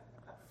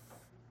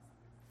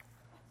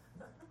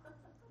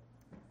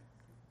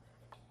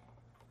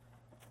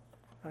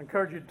I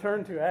encourage you to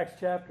turn to Acts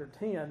chapter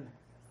 10.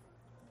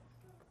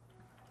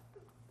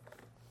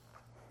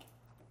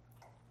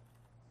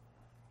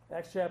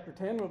 Acts chapter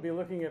 10, we'll be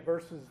looking at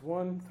verses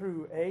 1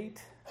 through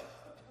 8.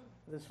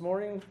 This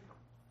morning,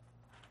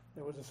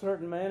 there was a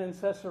certain man in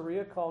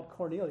Caesarea called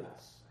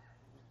Cornelius,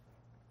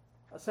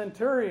 a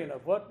centurion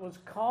of what was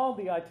called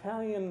the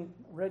Italian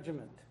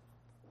regiment,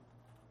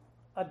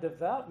 a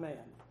devout man,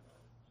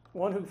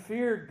 one who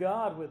feared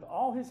God with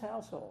all his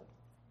household,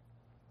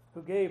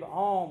 who gave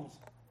alms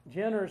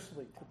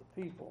generously to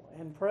the people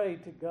and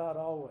prayed to God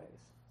always.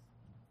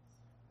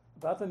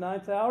 About the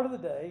 9th hour of the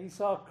day, he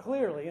saw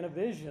clearly in a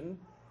vision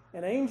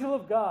an angel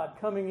of God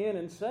coming in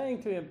and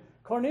saying to him,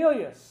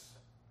 "Cornelius."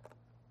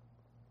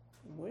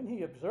 And when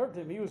he observed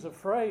him, he was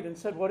afraid and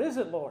said, "What is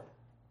it, Lord?"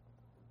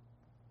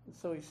 And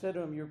so he said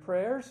to him, "Your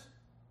prayers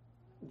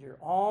and your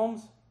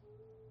alms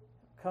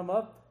come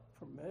up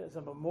as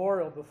a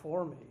memorial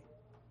before me.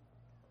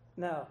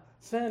 Now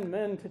send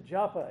men to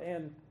Joppa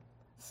and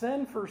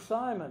send for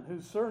Simon,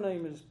 whose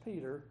surname is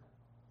Peter.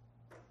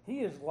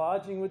 He is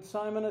lodging with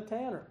Simon a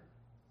tanner,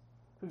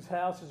 whose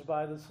house is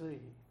by the sea.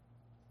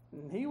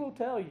 And he will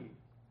tell you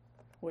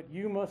what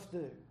you must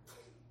do."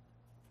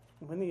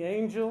 And when the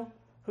angel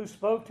who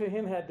spoke to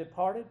him had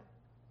departed,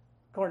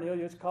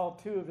 Cornelius called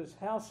 2 of his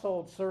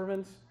household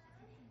servants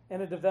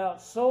and a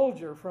devout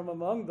soldier from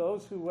among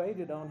those who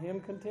waited on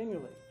him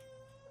continually.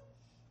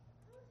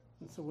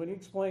 And so when he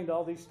explained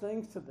all these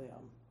things to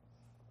them,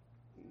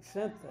 he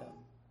sent them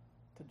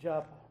to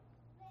Joppa.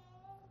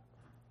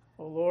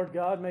 O Lord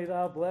God, may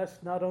thou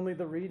bless not only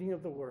the reading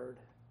of the word,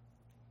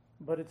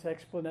 but its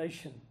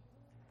explanation.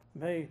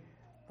 May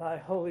thy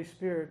Holy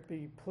Spirit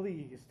be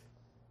pleased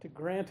to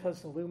grant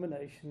us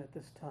illumination at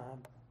this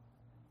time.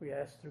 We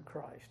ask through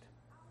Christ.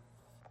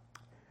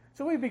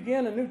 So we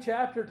begin a new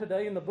chapter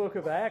today in the book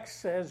of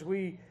Acts. As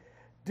we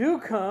do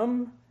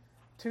come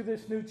to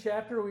this new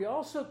chapter, we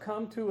also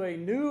come to a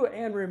new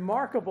and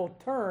remarkable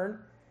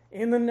turn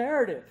in the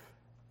narrative.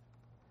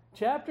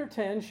 Chapter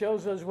 10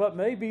 shows us what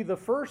may be the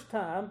first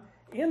time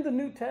in the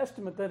New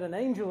Testament that an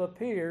angel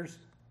appears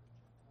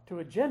to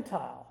a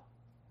Gentile.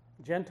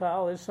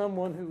 Gentile is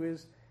someone who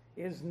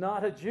is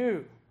not a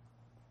Jew.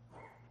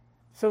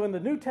 So in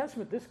the New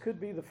Testament, this could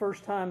be the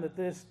first time that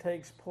this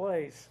takes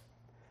place.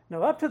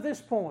 Now, up to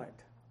this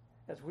point,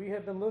 as we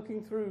have been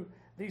looking through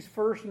these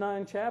first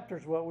 9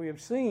 chapters, what we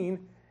have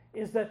seen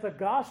is that the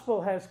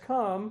gospel has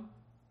come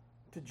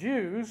to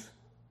Jews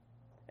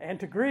and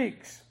to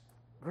Greeks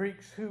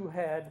who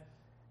had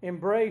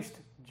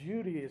embraced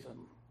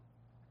Judaism.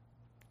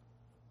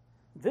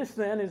 This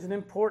then is an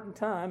important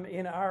time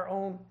in our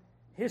own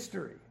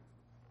history,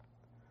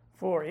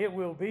 for it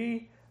will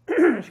be,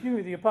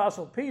 the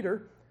Apostle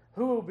Peter,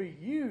 who will be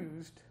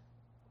used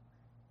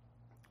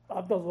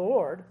of the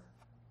Lord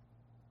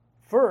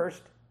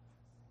first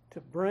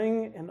to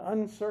bring an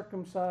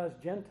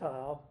uncircumcised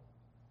Gentile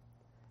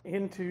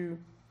into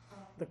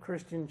the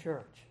Christian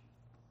church.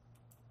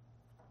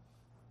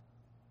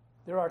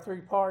 There are 3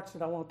 parts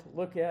that I want to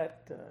look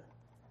at.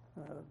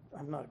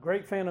 I'm not a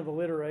great fan of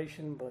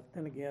alliteration, but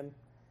then again,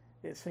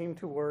 it seemed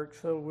to work.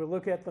 So we'll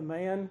look at the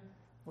man,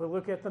 we'll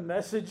look at the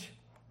message,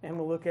 and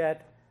we'll look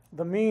at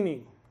the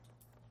meaning.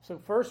 So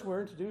first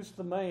we're introduced to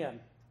the man.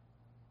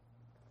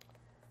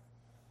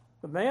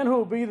 The man who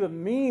will be the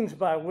means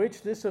by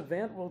which this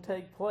event will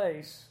take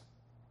place.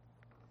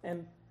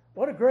 And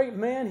what a great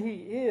man he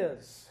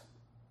is.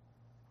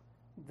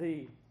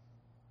 The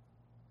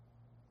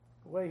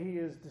way he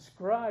is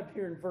described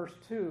here in verse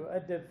 2, a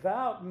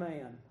devout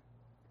man,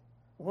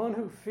 one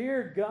who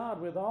feared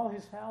God with all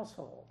his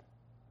household,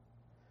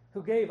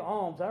 who gave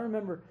alms. I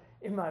remember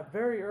in my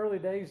very early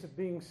days of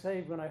being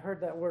saved when I heard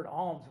that word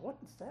alms. What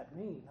does that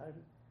mean?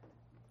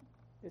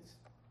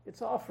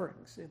 It's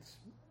offerings, it's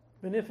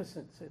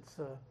beneficence,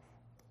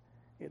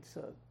 it's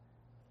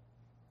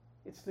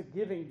the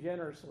giving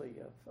generously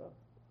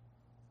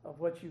of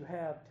what you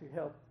have to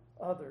help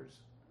others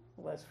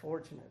less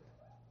fortunate.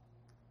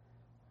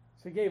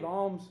 So he gave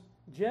alms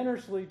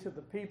generously to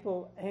the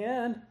people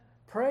and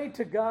prayed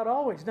to God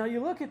always. Now you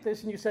look at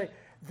this and you say,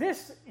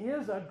 this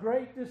is a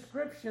great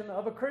description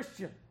of a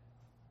Christian.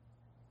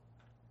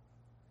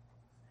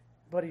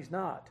 But he's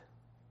not.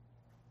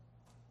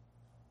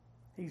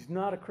 He's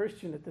not a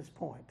Christian at this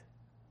point.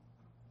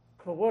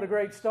 But what a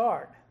great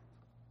start.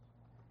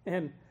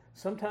 And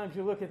sometimes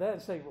you look at that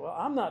and say, well,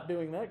 I'm not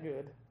doing that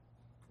good.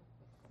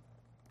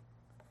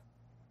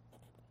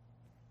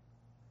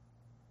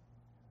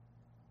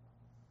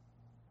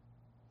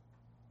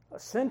 A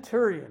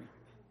centurion.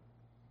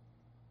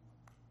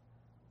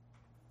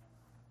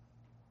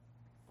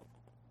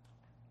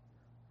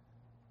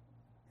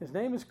 His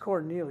name is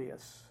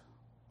Cornelius,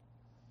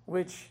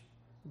 which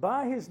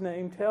by his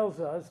name tells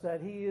us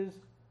that he is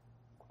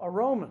a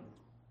Roman.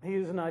 He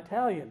is an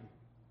Italian.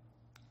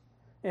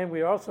 And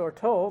we also are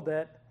told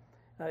that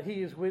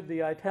he is with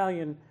the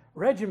Italian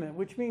regiment,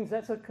 which means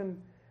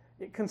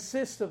it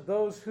consists of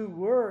those who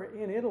were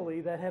in Italy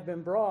that have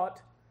been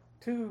brought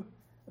to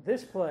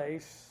this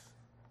place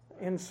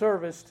in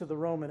service to the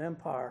Roman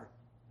Empire.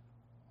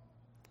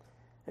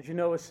 As you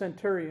know, a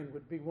centurion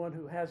would be one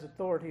who has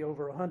authority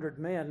over 100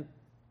 men.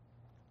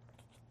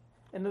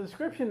 And the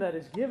description that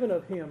is given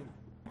of him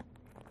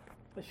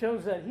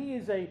shows that he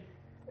is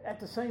at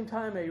the same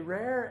time a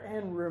rare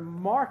and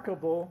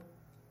remarkable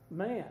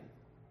man.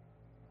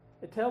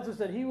 It tells us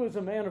that he was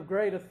a man of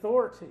great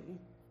authority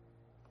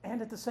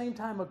and at the same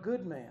time a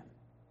good man.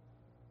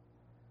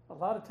 A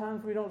lot of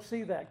times we don't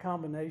see that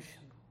combination.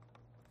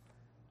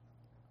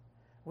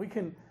 We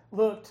can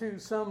look to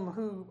some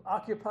who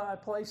occupy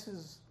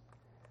places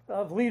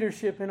of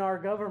leadership in our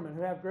government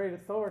who have great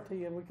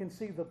authority, and we can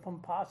see the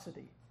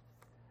pomposity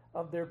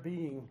of their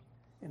being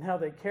and how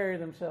they carry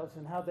themselves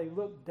and how they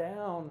look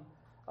down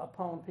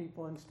upon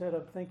people instead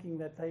of thinking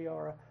that they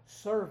are a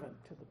servant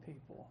to the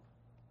people.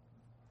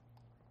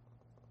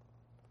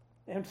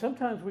 And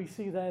sometimes we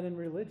see that in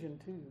religion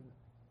too.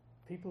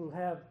 People who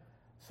have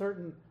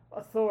certain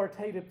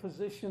authoritative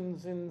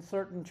positions in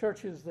certain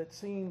churches that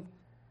seem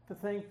to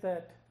think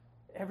that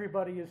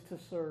everybody is to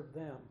serve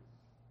them.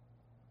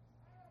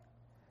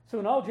 So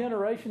in all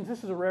generations,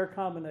 this is a rare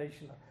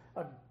combination.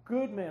 A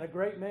good man, a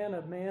great man,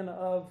 a man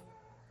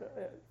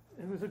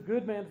who was a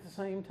good man at the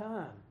same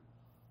time.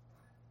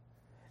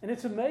 And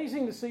it's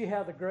amazing to see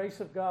how the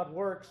grace of God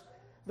works.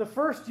 The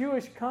first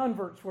Jewish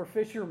converts were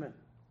fishermen.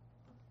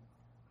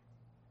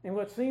 And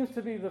what seems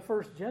to be the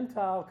first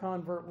Gentile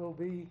convert will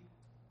be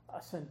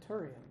a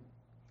centurion.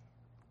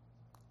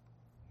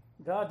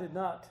 God did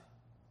not.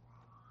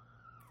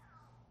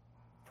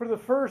 For the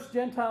first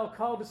Gentile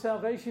called to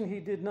salvation, he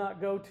did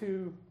not go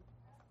to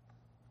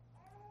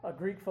a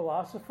Greek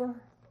philosopher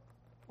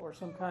or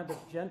some kind of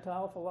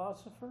Gentile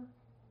philosopher,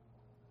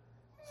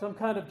 some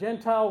kind of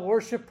Gentile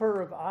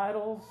worshiper of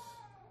idols.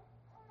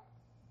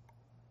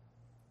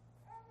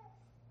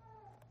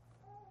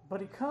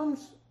 But he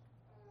comes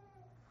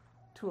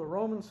to a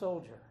Roman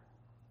soldier,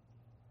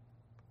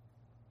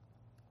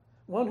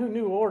 one who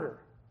knew order,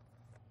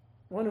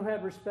 one who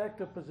had respect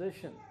of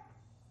position.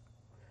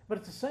 But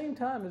at the same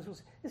time,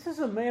 this is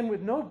a man with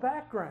no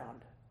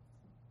background.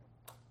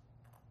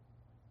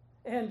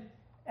 And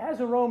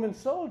as a Roman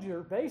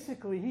soldier,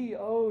 basically he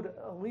owed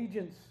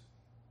allegiance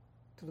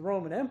to the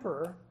Roman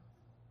emperor,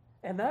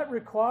 and that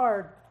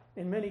required,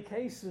 in many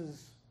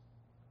cases,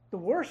 the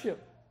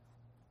worship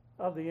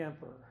of the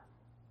emperor.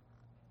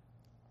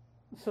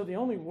 So the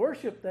only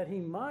worship that he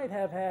might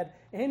have had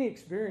any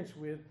experience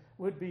with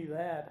would be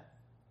that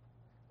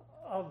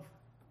of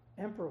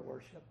emperor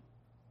worship.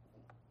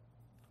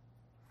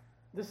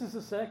 This is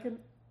the second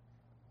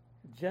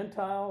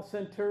Gentile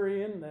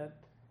centurion that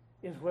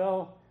is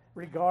well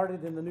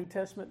regarded in the New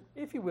Testament.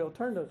 If you will,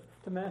 turn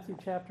to Matthew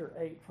chapter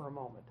 8 for a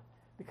moment,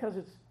 because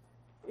it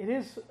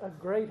is a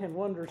great and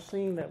wondrous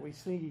scene that we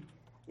see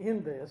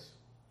in this.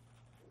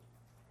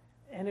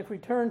 And if we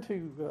turn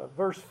to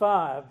verse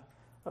 5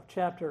 of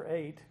chapter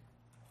 8,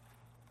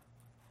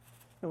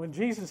 and when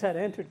Jesus had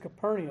entered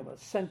Capernaum, a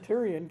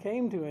centurion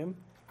came to him,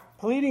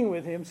 pleading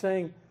with him,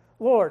 saying,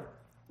 "Lord,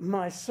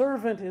 my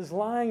servant is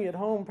lying at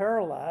home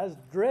paralyzed,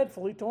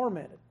 dreadfully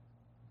tormented."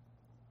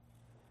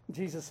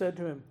 Jesus said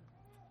to him,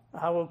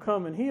 "I will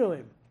come and heal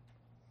him."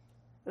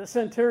 The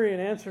centurion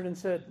answered and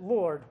said,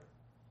 "Lord,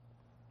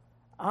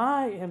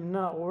 I am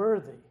not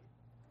worthy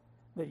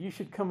that you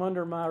should come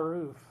under my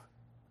roof.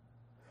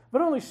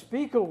 But only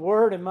speak a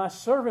word and my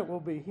servant will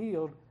be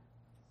healed.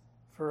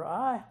 For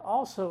I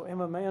also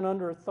am a man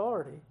under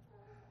authority,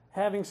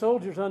 having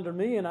soldiers under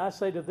me, and I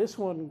say to this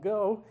one,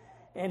 go,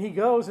 and he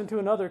goes, and to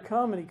another,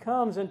 come, and he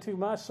comes, and to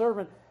my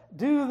servant,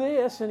 do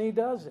this, and he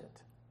does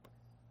it."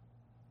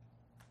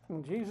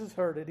 When Jesus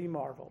heard it, he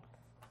marveled,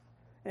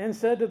 and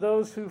said to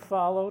those who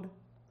followed,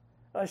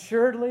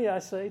 "Assuredly I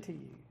say to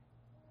you,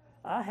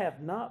 I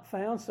have not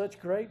found such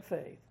great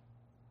faith,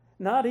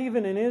 not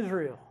even in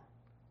Israel.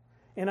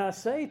 And I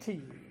say to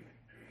you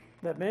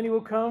that many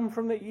will come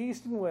from the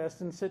east and west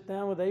and sit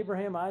down with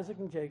Abraham, Isaac,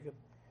 and Jacob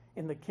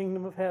in the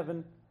kingdom of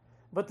heaven.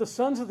 But the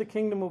sons of the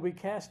kingdom will be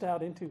cast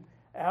out into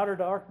outer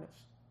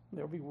darkness.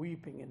 There will be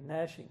weeping and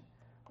gnashing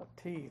of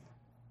teeth."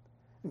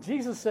 And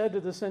Jesus said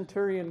to the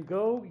centurion,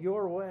 "Go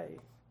your way.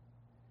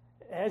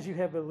 As you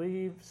have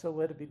believed, so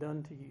let it be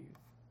done to you."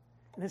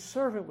 And his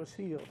servant was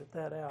healed at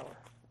that hour.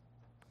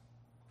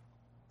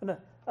 An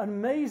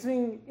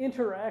amazing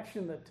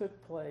interaction that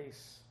took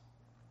place.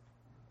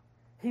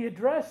 He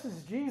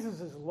addresses Jesus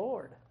as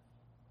Lord.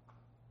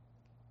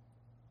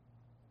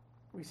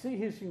 We see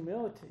his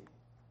humility.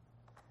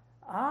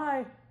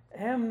 I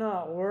am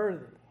not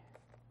worthy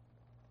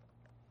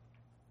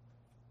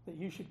that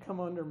you should come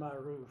under my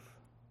roof.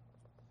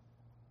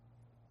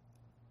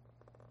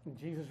 And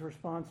Jesus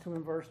responds to him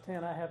in verse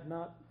 10, "I have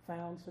not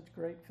found such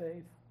great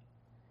faith,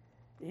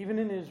 even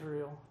in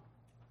Israel."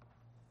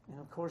 And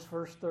of course,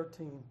 verse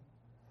 13,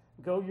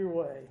 "Go your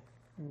way,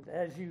 and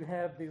as you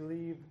have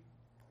believed,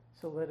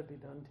 so let it be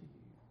done to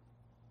you."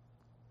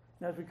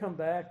 Now, as we come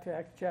back to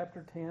Acts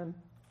chapter 10,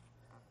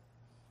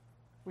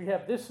 we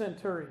have this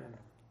centurion.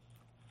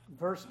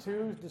 Verse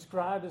 2 is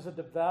described as a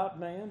devout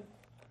man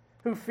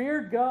who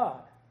feared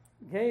God,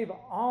 gave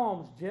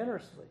alms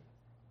generously,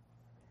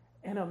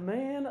 and a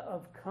man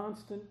of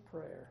constant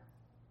prayer.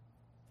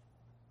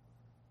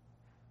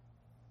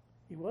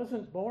 He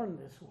wasn't born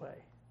this way.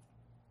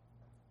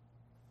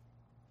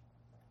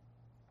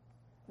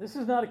 This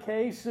is not a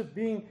case of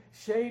being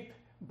shaped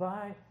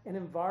by an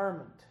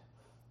environment.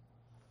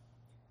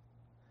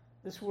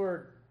 This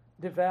word,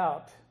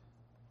 devout,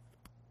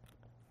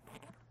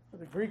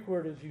 the Greek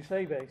word is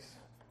eusebes.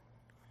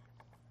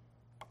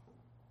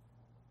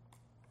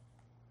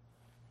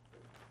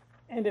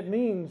 And it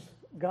means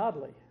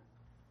godly.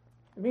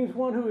 It means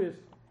one who is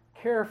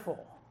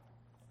careful.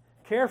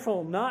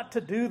 Careful not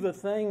to do the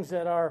things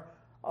that are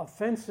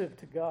offensive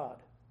to God.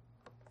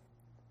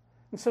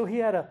 And so he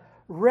had a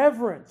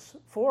reverence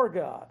for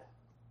God,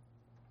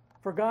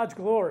 for God's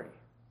glory,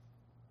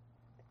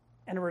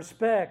 and a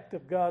respect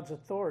of God's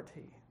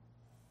authority.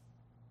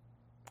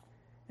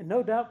 And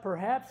no doubt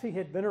perhaps he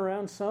had been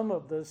around some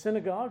of the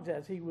synagogues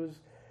as he was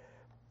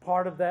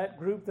part of that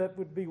group that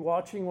would be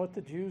watching what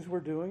the Jews were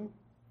doing.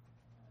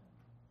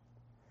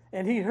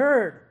 And he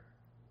heard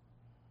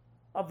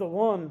of the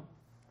one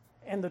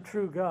and the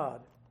true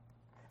God.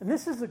 And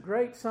this is a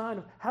great sign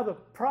of how the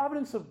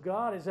providence of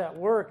God is at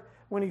work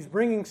when he's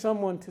bringing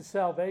someone to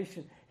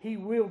salvation. He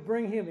will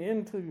bring him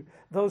into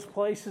those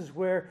places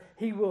where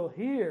he will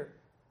hear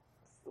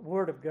the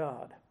word of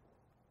God.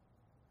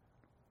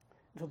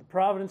 Until the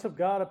providence of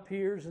God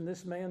appears in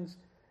this man's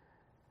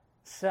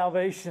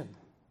salvation,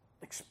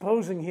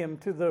 exposing him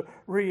to the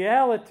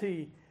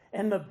reality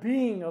and the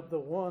being of the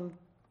one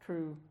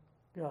true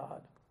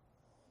God.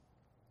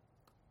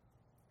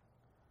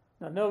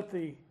 Now note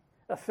the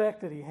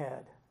effect that he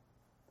had.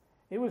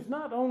 It was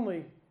not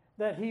only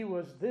that he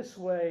was this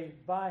way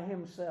by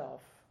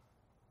himself,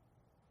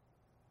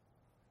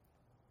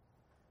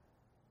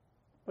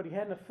 but he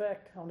had an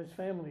effect on his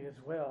family as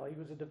well. He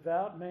was a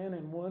devout man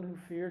and one who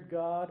feared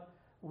God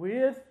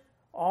with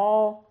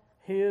all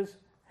his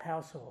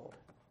household.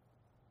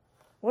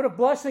 What a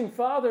blessing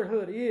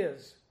fatherhood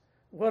is.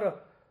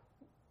 But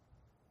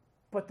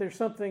there's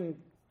something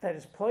that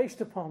is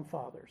placed upon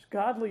fathers.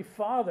 Godly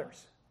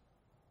fathers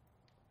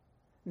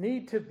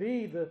need to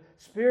be the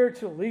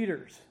spiritual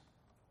leaders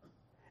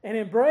and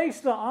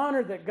embrace the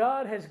honor that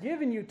God has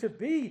given you to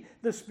be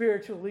the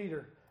spiritual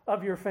leader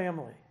of your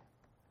family.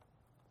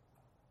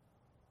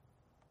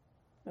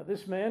 Now,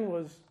 this man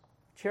was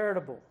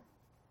charitable.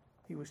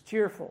 He was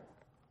cheerful.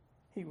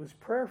 He was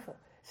prayerful.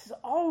 He's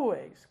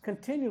always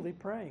continually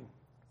praying.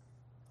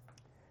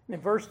 And in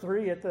verse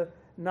 3, at the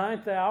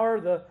 9th hour,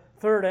 the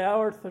 3rd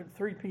hour,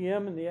 3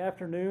 p.m. in the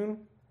afternoon,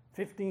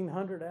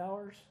 1,500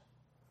 hours.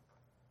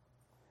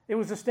 It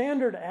was a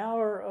standard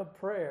hour of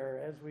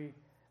prayer, as we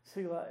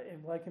see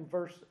like in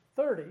verse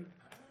 30,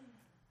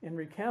 in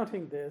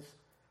recounting this.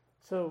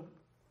 So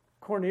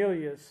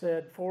Cornelius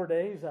said, 4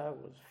 days I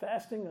was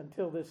fasting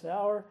until this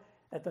hour.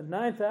 At the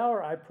 9th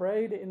hour I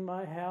prayed in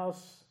my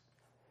house.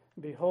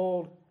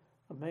 Behold,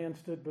 a man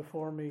stood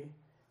before me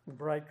in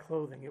bright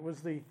clothing. It was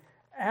the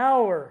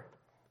hour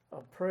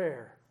of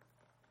prayer.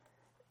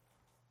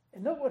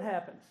 And note what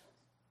happens.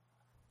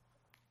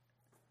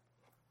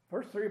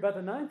 Verse 3, about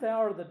the 9th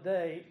hour of the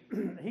day,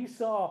 he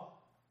saw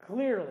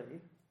clearly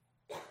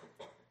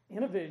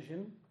in a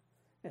vision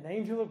an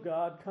angel of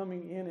God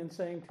coming in and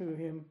saying to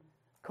him,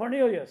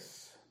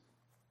 Cornelius.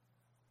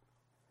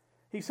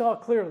 He saw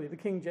clearly. The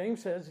King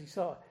James says he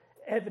saw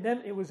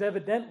it was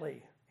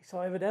evidently. He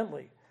saw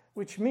evidently,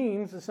 which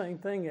means the same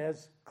thing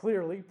as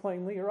clearly,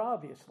 plainly, or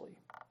obviously.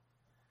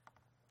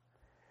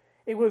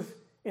 It was,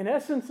 in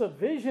essence, a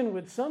vision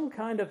with some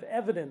kind of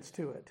evidence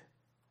to it.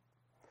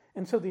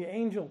 And so the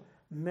angel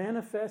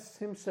manifests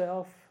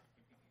himself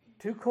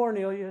to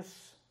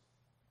Cornelius,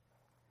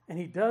 and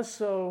he does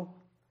so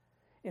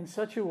in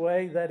such a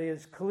way that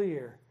is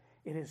clear,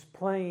 it is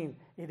plain,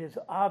 it is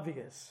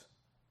obvious.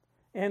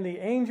 And the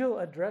angel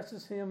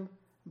addresses him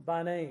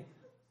by name.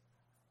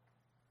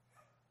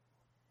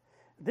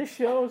 This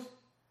shows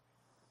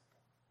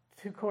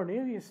to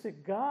Cornelius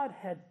that God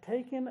had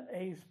taken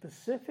a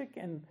specific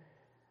and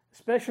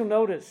special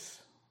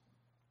notice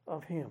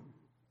of him.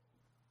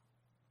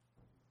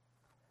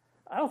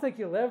 I don't think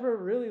you'll ever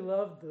really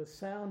love the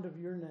sound of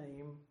your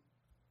name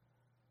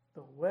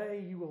the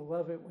way you will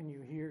love it when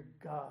you hear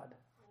God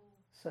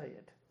say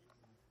it.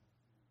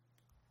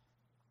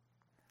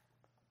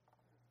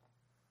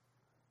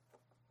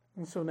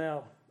 And so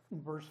now,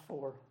 in verse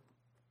 4,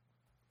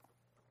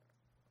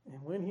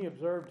 and when he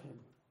observed him,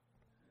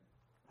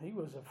 he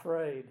was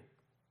afraid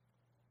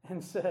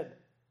and said,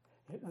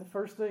 the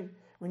first thing,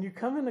 when you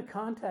come into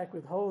contact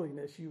with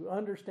holiness, you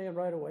understand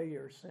right away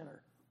you're a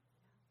sinner.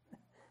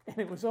 And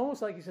it was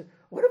almost like he said,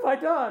 what have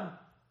I done?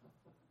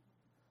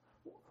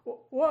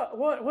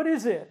 What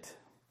is it?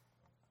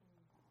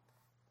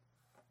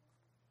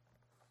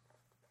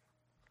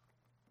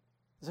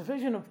 It's a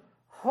vision of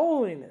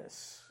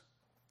holiness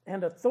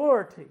and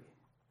authority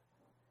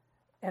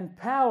and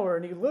power.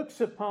 And he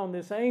looks upon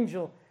this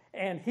angel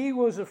and he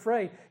was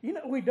afraid. You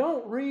know, we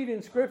don't read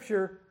in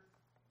Scripture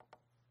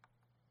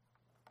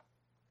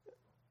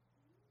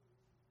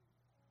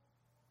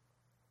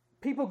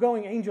people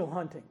going angel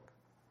hunting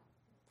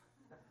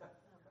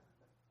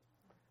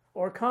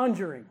or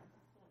conjuring.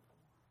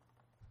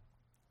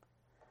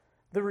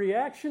 The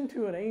reaction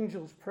to an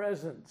angel's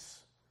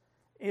presence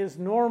is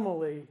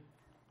normally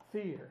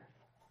fear.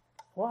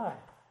 Why?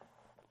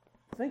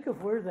 Think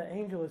of where the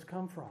angel has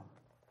come from.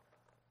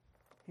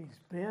 He's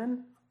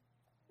been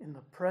in the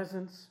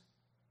presence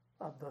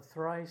of the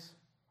thrice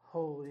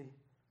holy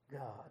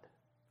God.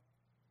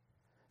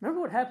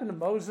 Remember what happened to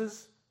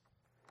Moses?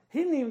 He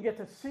didn't even get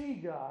to see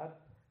God.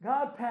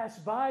 God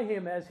passed by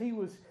him as he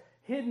was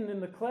hidden in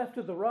the cleft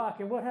of the rock.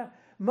 And what happened?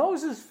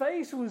 Moses'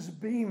 face was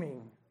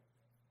beaming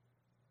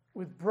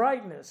with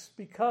brightness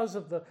because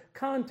of the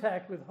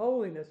contact with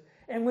holiness.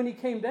 And when he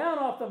came down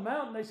off the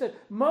mountain, they said,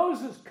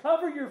 Moses,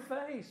 cover your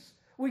face.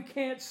 We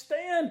can't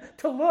stand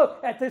to look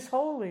at this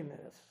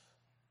holiness.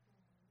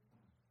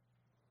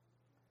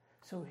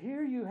 So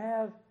here you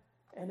have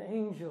an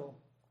angel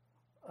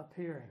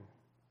appearing.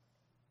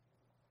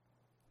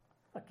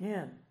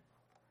 Again,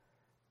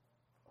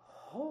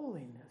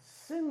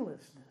 holiness,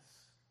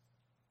 sinlessness,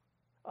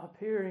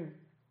 appearing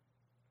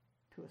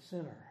to a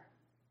sinner.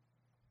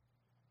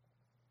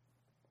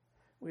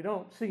 We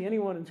don't see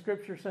anyone in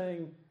Scripture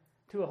saying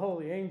to a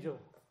holy angel,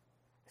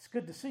 it's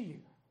good to see you.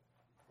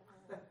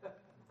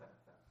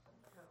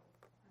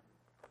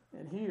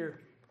 And here,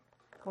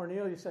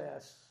 Cornelius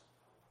asks,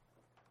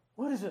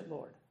 what is it,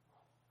 Lord?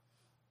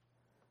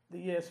 The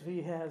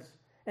ESV has,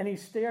 and he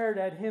stared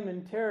at him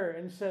in terror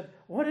and said,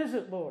 what is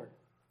it, Lord?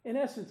 In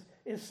essence,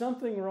 is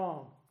something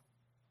wrong?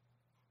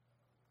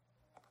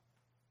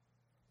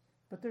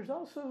 But there's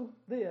also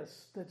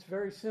this that's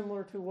very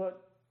similar to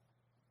what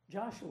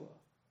Joshua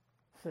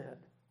said.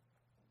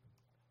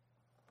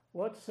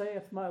 What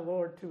saith my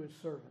Lord to his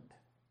servant?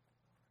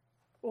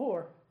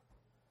 Or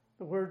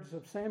the words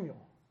of Samuel,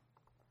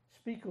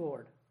 speak,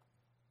 Lord,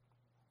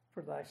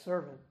 for thy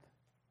servant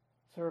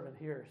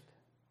hearest.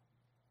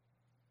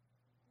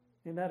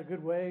 Isn't that a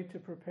good way to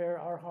prepare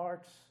our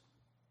hearts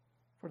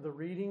for the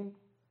reading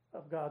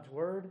of God's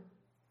word,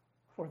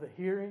 for the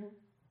hearing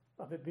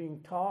of it being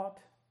taught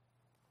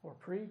or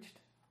preached?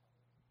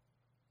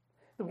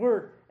 The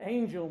word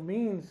angel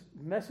means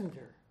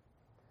messenger.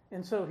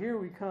 And so here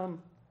we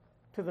come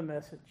to the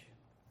message.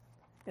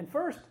 And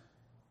first,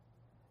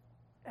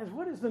 as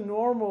what is the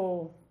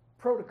normal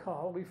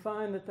protocol, we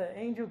find that the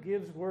angel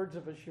gives words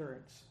of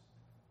assurance.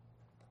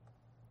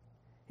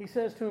 He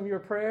says to him, your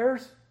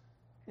prayers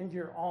and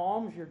your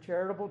alms, your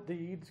charitable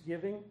deeds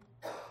giving,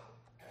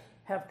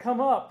 have come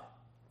up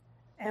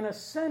and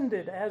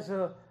ascended as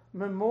a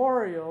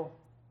memorial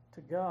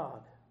to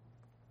God.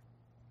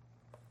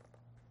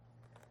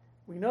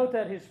 We note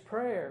that his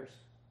prayers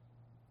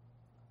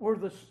were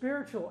the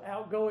spiritual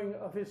outgoing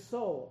of his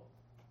soul.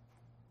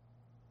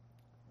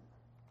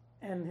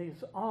 And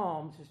his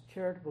alms, his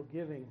charitable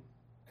giving,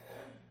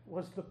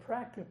 was the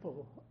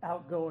practical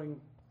outgoing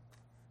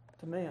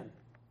to man.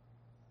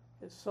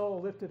 His soul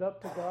lifted up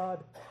to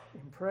God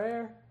in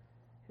prayer,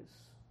 his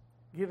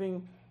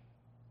giving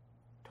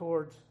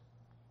towards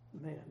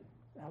men,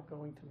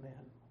 outgoing to men.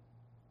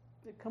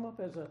 It come up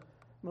as a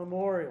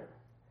memorial.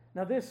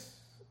 Now the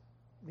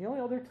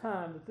only other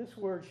time that this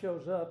word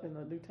shows up in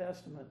the New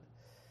Testament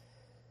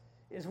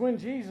is when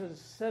Jesus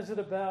says it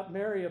about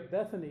Mary of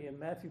Bethany in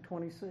Matthew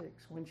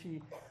 26, when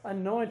she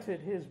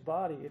anointed his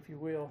body, if you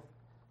will,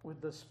 with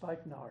the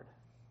spikenard.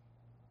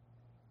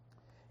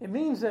 It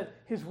means that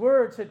his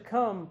words had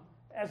come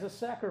as a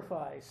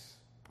sacrifice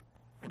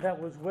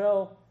that was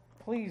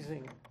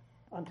well-pleasing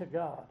unto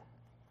God.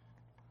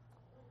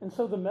 And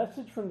so the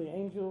message from the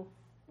angel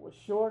was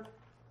short,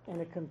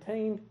 and it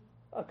contained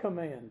a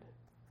command.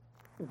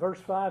 In verse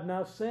 5,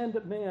 now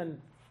send men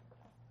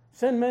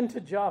to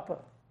Joppa,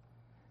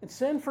 and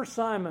send for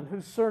Simon,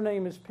 whose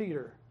surname is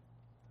Peter.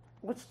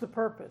 What's the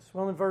purpose?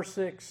 Well, in verse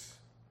 6,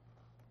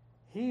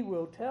 he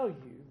will tell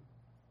you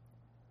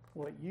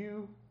what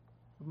you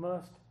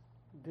must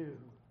do.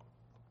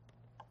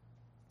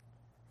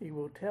 He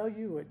will tell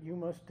you what you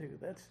must do.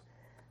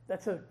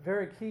 That's a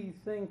very key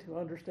thing to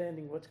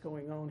understanding what's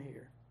going on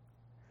here.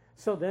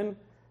 So then,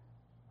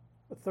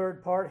 the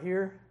third part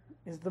here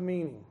is the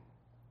meaning.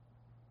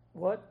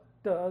 What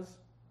does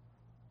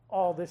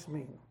all this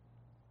mean?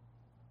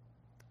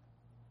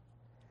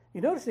 You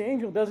notice the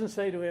angel doesn't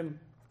say to him,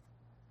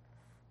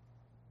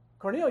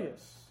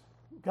 Cornelius,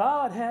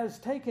 God has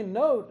taken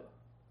note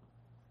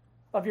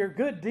of your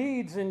good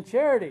deeds and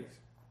charities.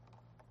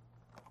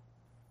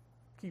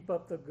 Keep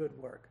up the good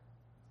work.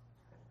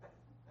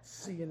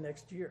 See you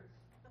next year.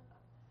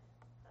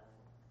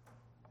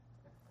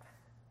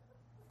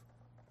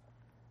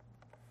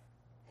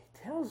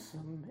 He tells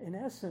them, in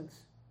essence,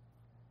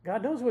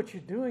 God knows what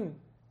you're doing,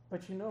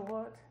 but you know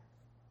what?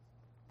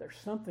 There's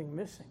something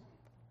missing.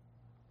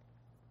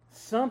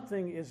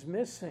 Something is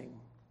missing,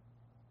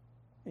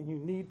 and you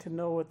need to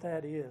know what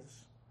that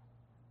is.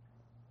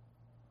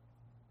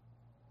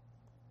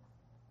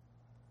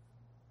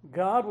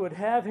 God would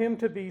have him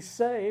to be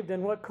saved,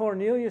 and what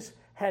Cornelius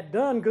had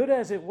done, good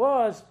as it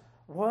was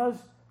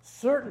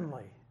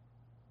certainly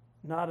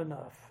not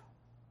enough.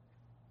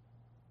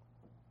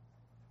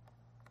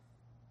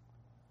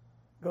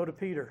 Go to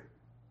Peter.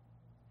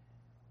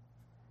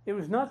 It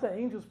was not the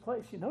angel's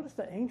place. You notice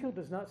the angel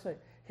does not say,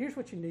 Here's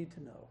what you need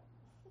to know.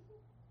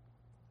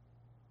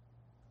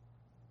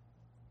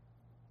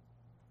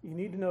 You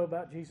need to know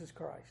about Jesus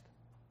Christ.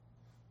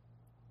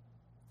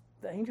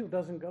 The angel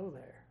doesn't go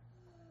there.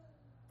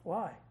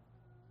 Why?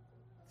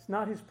 It's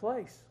not his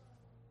place.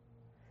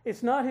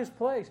 It's not his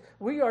place.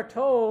 We are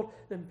told,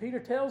 and Peter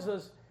tells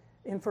us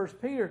in 1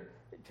 Peter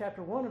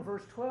chapter 1 and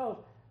verse 12,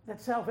 that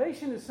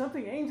salvation is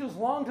something angels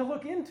long to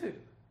look into.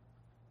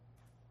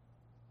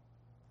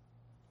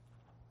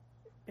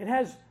 It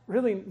has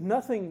really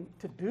nothing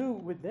to do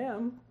with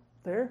them.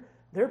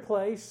 Their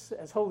place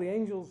as holy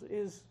angels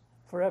is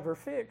forever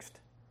fixed.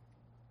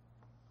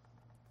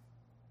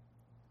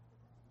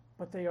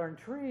 But they are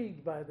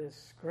intrigued by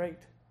this great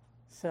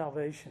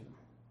salvation.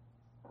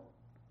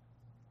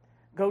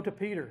 Go to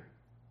Peter,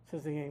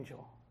 says the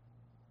angel.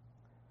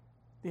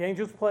 The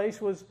angel's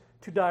place was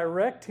to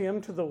direct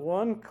him to the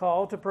one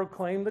called to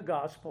proclaim the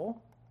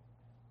gospel.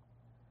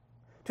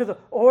 To the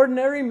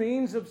ordinary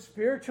means of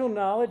spiritual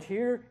knowledge,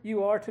 here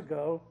you are to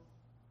go.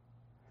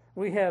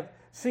 We have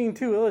seen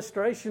 2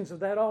 illustrations of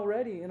that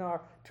already in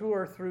our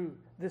tour through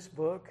this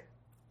book.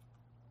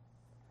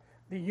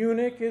 The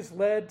eunuch is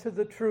led to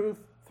the truth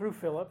through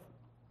Philip.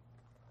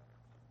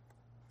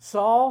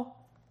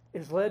 Saul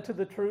is led to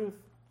the truth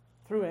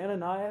through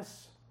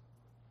Ananias.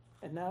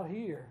 And now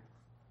here,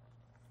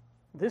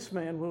 this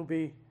man will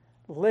be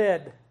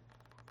led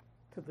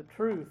to the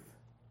truth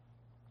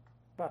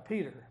by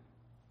Peter.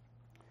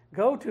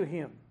 Go to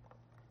him.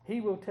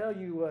 He will tell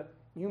you what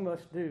you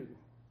must do.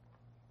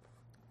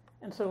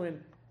 And so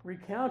in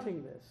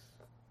recounting this,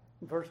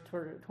 in verse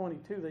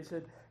 22, they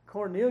said,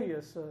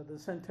 Cornelius, the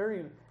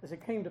centurion, as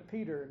it came to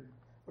Peter, and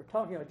we're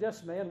talking about a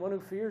just man, one who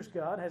fears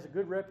God, has a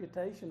good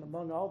reputation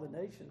among all the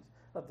nations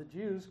of the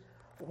Jews,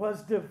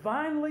 was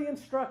divinely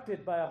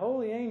instructed by a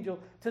holy angel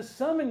to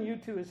summon you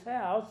to his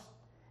house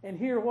and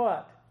hear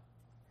what?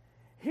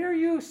 Hear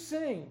you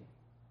sing.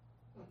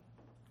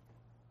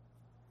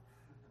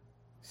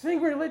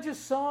 Sing religious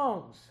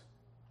songs.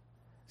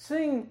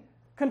 Sing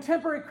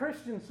contemporary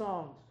Christian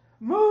songs.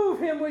 Move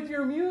him with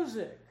your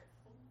music.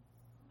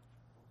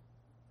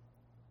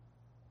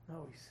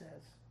 No, he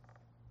says.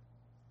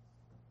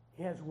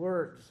 He has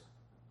words.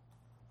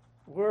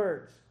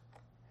 Words.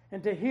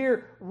 And to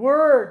hear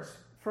words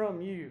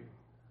from you.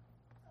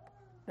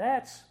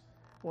 That's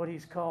what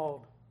he's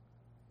called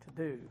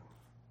to do.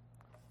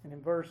 And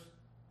in verse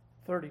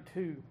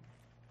 32,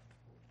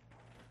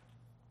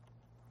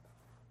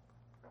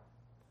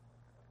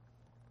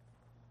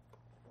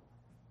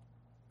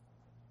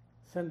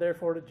 send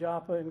therefore to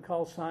Joppa and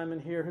call Simon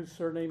here, whose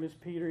surname is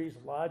Peter. He's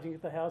lodging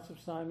at the house of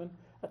Simon,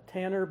 a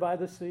tanner by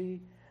the sea.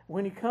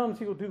 When he comes,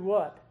 he will do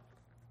what?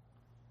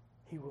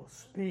 He will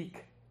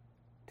speak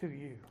to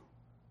you.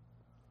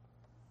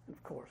 And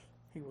of course,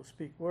 he will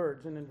speak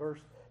words. And in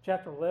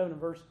chapter 11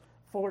 and verse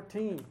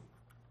 14,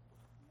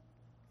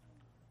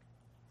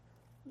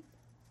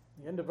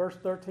 the end of verse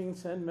 13,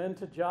 send men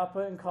to Joppa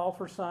and call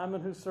for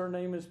Simon, whose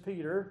surname is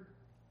Peter,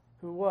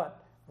 who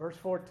what? Verse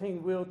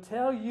 14, will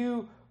tell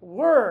you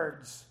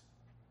words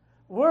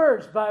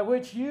by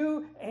which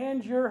you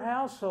and your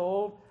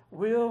household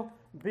will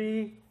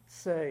be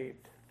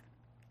saved.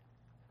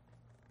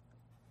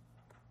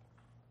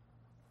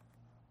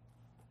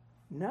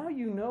 Now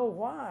you know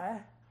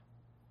why,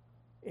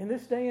 in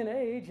this day and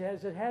age,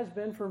 as it has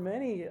been for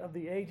many of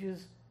the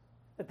ages,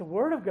 that the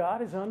Word of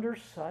God is under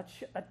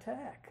such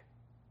attack.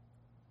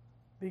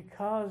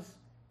 Because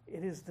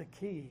it is the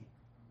key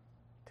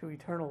to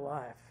eternal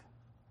life.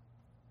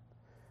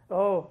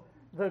 Oh,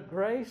 the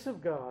grace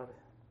of God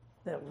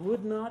that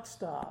would not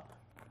stop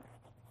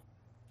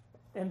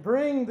and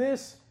bring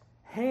this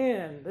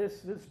hand,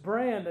 this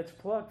brand that's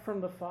plucked from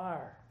the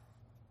fire.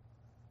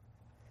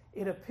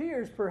 It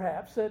appears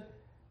perhaps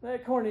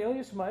that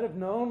Cornelius might have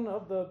known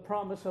of the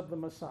promise of the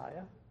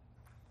Messiah,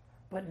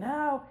 but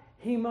now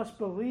he must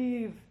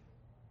believe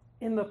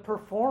in the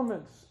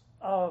performance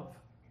of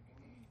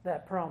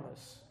that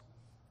promise.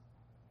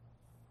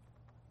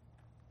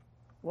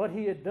 What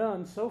he had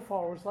done so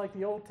far was like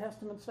the Old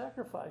Testament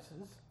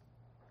sacrifices,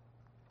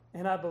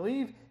 and I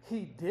believe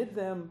he did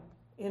them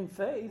in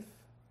faith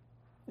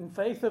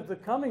of the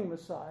coming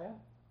Messiah,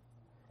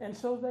 and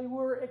so they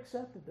were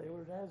accepted. They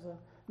were as a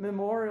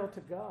memorial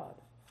to God.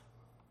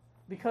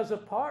 Because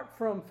apart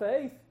from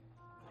faith,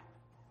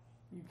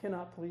 you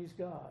cannot please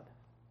God.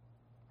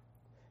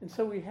 And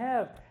so we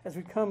have, as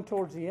we come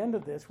towards the end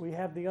of this, we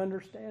have the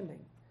understanding.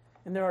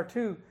 And there are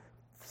 2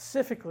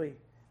 specifically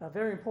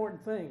very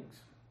important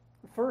things.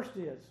 The first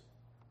is,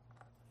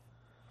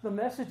 the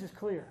message is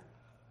clear.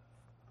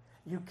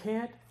 You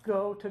can't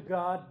go to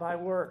God by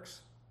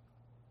works.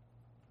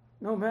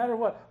 No matter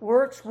what.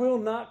 Works will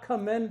not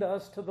commend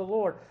us to the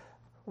Lord.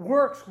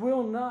 Works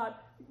will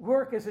not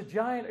work as a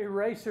giant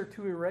eraser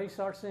to erase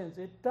our sins.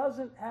 It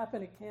doesn't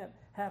happen. It can't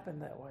happen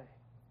that way.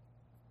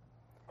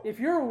 If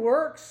your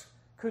works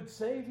could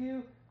save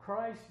you,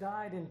 Christ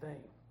died in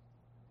vain.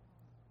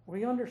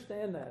 We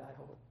understand that, I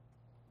hope.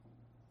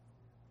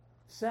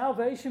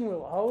 Salvation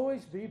will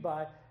always be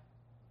by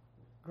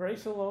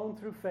grace alone,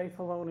 through faith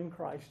alone, in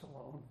Christ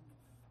alone.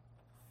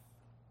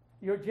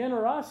 Your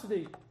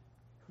generosity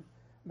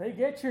may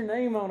get your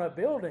name on a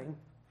building,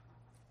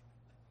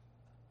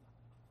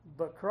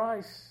 but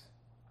Christ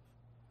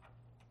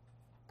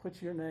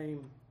puts your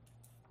name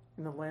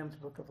in the Lamb's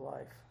Book of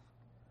Life.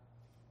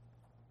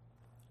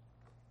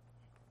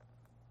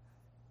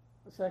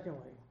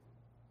 Secondly,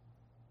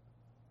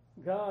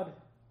 God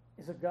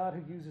is a God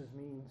who uses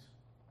means.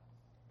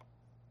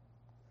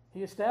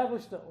 He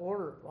established the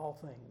order of all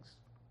things.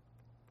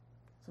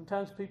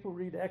 Sometimes people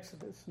read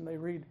Exodus and they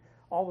read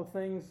all the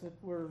things that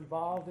were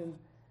involved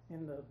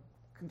in the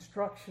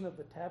construction of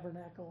the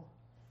tabernacle,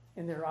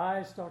 and their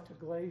eyes start to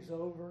glaze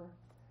over,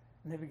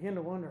 and they begin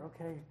to wonder,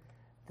 okay,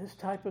 this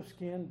type of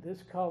skin,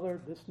 this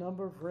color, this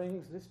number of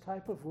rings, this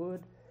type of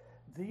wood,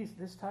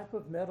 this type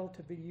of metal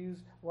to be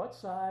used, what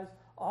size,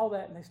 all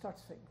that, and they start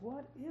to say,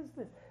 what is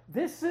this?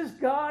 This is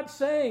God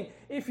saying,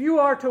 if you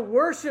are to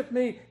worship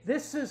me,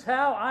 this is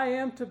how I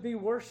am to be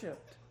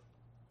worshiped.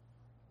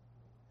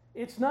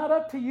 It's not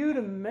up to you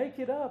to make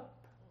it up.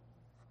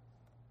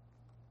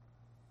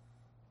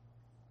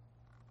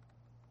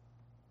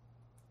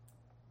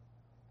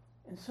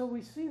 And so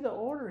we see the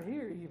order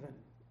here even.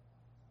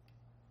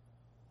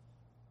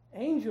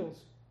 Angels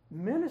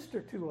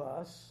minister to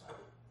us,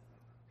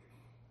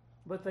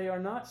 but they are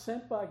not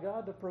sent by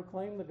God to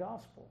proclaim the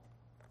gospel.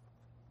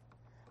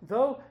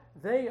 Though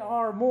they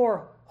are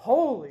more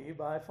holy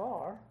by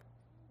far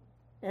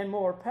and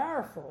more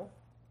powerful,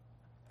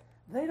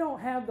 they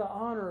don't have the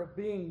honor of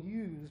being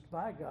used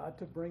by God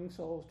to bring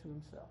souls to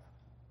himself.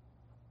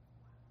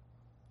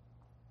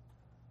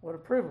 What a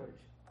privilege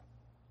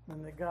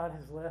when that God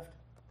has left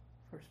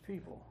for his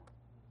people.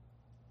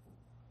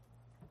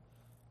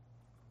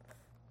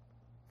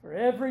 For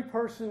every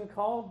person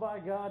called by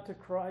God to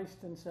Christ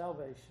and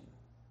salvation,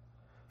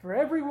 for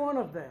every one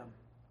of them,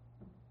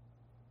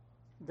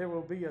 there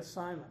will be a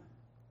Simon,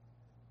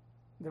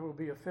 there will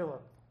be a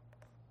Philip,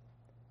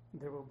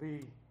 there will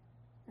be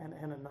an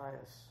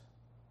Ananias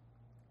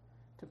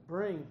to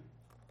bring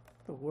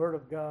the Word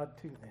of God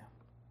to them.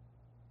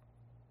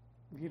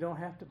 You don't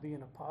have to be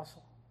an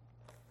apostle.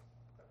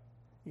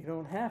 You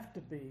don't have to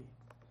be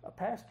a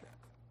pastor,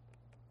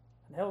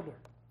 an elder,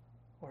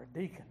 or a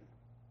deacon.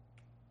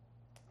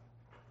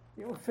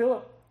 You know,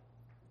 Philip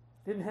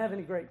didn't have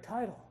any great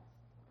title,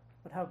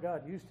 but how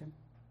God used him.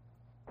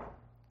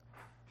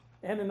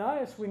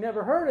 Ananias, we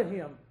never heard of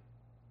him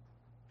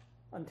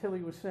until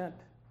he was sent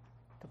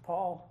to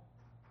Paul.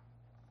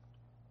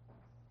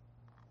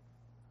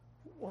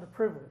 What a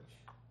privilege.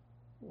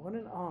 What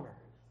an honor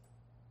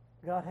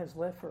God has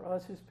left for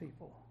us, his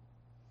people,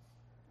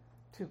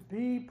 to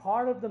be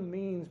part of the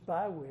means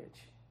by which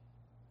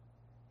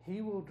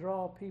he will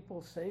draw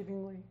people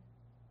savingly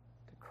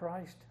to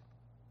Christ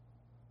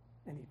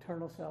and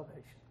eternal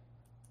salvation.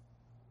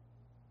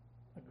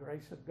 The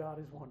grace of God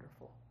is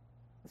wonderful.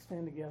 Let's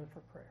stand together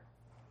for prayer.